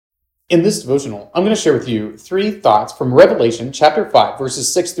In this devotional, I'm going to share with you 3 thoughts from Revelation chapter 5,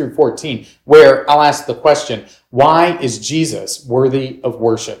 verses 6 through 14, where I'll ask the question, why is Jesus worthy of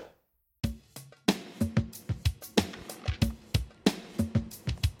worship?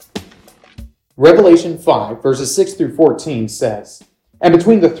 Revelation 5, verses 6 through 14 says, "And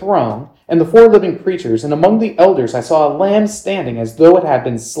between the throne and the 4 living creatures and among the elders I saw a lamb standing as though it had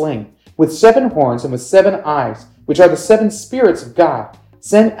been slain, with 7 horns and with 7 eyes, which are the 7 spirits of God,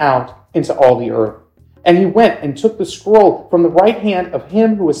 sent out into all the earth. And he went and took the scroll from the right hand of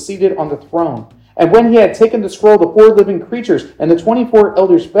him who was seated on the throne. And when he had taken the scroll, the 4 living creatures and the 24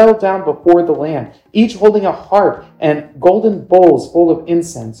 elders fell down before the Lamb, each holding a harp and golden bowls full of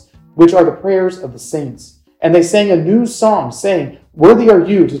incense, which are the prayers of the saints. And they sang a new song, saying, 'Worthy are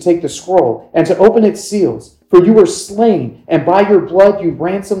you to take the scroll and to open its seals, for you were slain, and by your blood you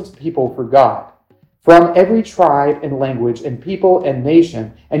ransomed people for God, from every tribe and language and people and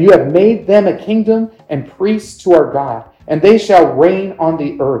nation, and you have made them a kingdom and priests to our God, and they shall reign on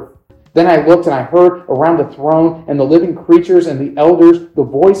the earth.' Then I looked and I heard around the throne and the living creatures and the elders the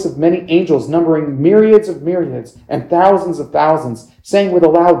voice of many angels numbering myriads of myriads and thousands of thousands, saying with a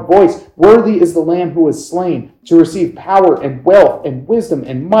loud voice, 'Worthy is the Lamb who was slain to receive power and wealth and wisdom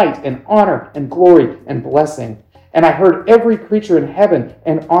and might and honor and glory and blessing.' And I heard every creature in heaven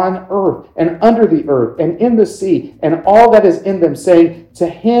and on earth and under the earth and in the sea and all that is in them saying, 'To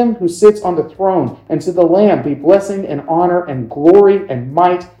him who sits on the throne and to the Lamb be blessing and honor and glory and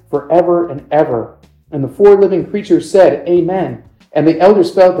might forever and ever.' And the 4 living creatures said, 'Amen.' And the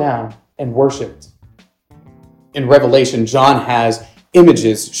elders fell down and worshipped." In Revelation, John has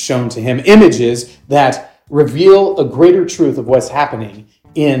images shown to him, images that reveal a greater truth of what's happening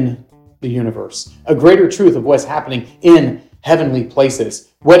in the universe, a greater truth of what's happening in heavenly places.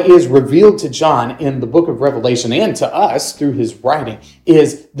 What is revealed to John in the book of Revelation and to us through his writing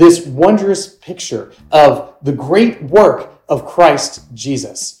is this wondrous picture of the great work of Christ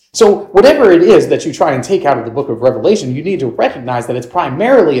Jesus. So whatever it is that you try and take out of the book of Revelation, you need to recognize that it's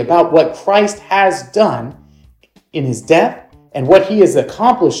primarily about what Christ has done in his death and what he is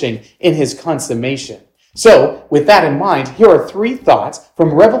accomplishing in his consummation. So, with that in mind, here are 3 thoughts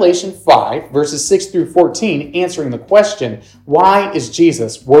from Revelation 5, verses 6 through 14, answering the question, why is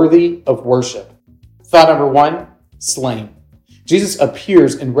Jesus worthy of worship? Thought number 1, slain. Jesus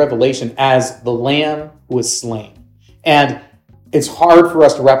appears in Revelation as the Lamb who was slain. And it's hard for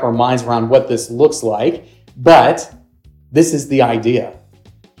us to wrap our minds around what this looks like, but this is the idea.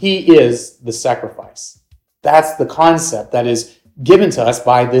 He is the sacrifice. That's the concept that is given to us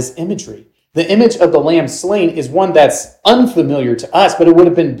by this imagery. The image of the Lamb slain is one that's unfamiliar to us, but it would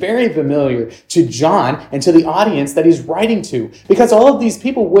have been very familiar to John and to the audience that he's writing to, because all of these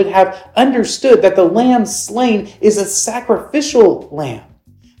people would have understood that the Lamb slain is a sacrificial lamb,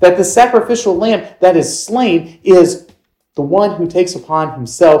 that the sacrificial lamb that is slain is the one who takes upon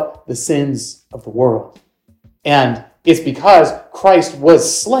himself the sins of the world. And it's because Christ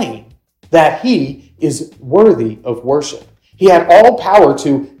was slain that he is worthy of worship. He had all power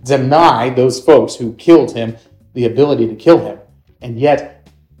to deny those folks who killed him the ability to kill him. And yet,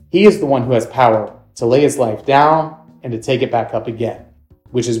 he is the one who has power to lay his life down and to take it back up again,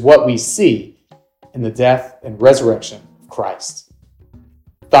 which is what we see in the death and resurrection of Christ.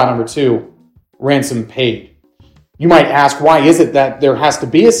 Thought number 2, ransom paid. You might ask, why is it that there has to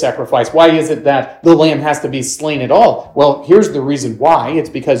be a sacrifice? Why is it that the lamb has to be slain at all? Well, here's the reason why. It's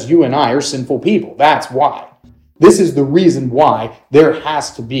because you and I are sinful people. That's why. This is the reason why there has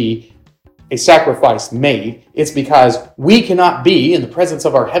to be a sacrifice made. It's because we cannot be in the presence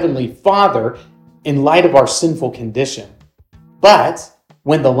of our Heavenly Father in light of our sinful condition. But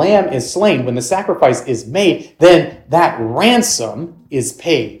when the lamb is slain, when the sacrifice is made, then that ransom is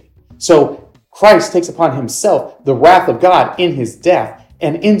paid. So Christ takes upon himself the wrath of God in his death,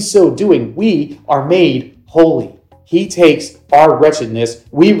 and in so doing, we are made holy. He takes our wretchedness,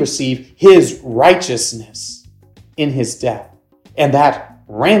 we receive his righteousness in his death, and that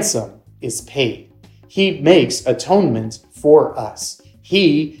ransom is paid. He makes atonement for us.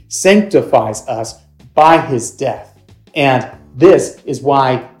 He sanctifies us by his death. And this is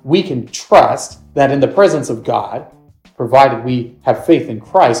why we can trust that in the presence of God, provided we have faith in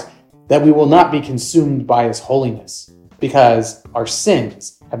Christ, that we will not be consumed by his holiness, because our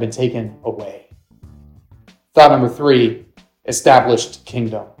sins have been taken away. Thought number 3, established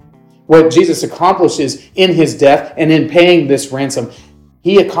kingdom. What Jesus accomplishes in his death and in paying this ransom,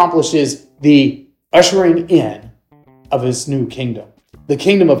 he accomplishes the ushering in of his new kingdom. the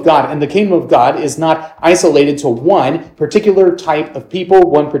kingdom of God. And the kingdom of God is not isolated to one particular type of people,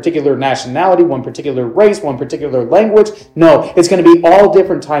 one particular nationality, one particular race, one particular language. No, it's going to be all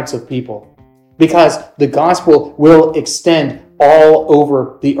different types of people, because the gospel will extend all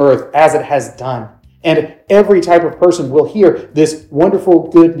over the earth as it has done. And every type of person will hear this wonderful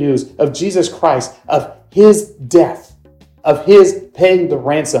good news of Jesus Christ, of his death, of his paying the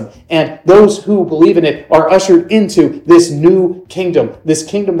ransom. And those who believe in it are ushered into this new kingdom, this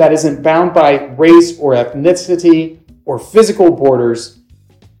kingdom that isn't bound by race or ethnicity or physical borders,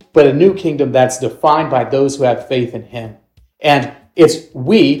 but a new kingdom that's defined by those who have faith in him. And it's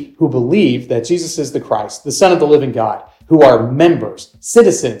we who believe that Jesus is the Christ, the Son of the living God, who are members,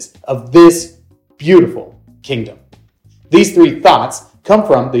 citizens of this beautiful kingdom. These three thoughts come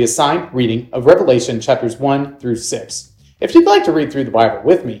from the assigned reading of Revelation chapters 1 through 6. If you'd like to read through the Bible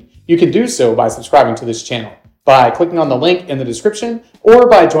with me, you can do so by subscribing to this channel, by clicking on the link in the description, or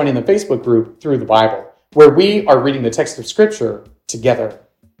by joining the Facebook group Through the Bible, where we are reading the text of Scripture together.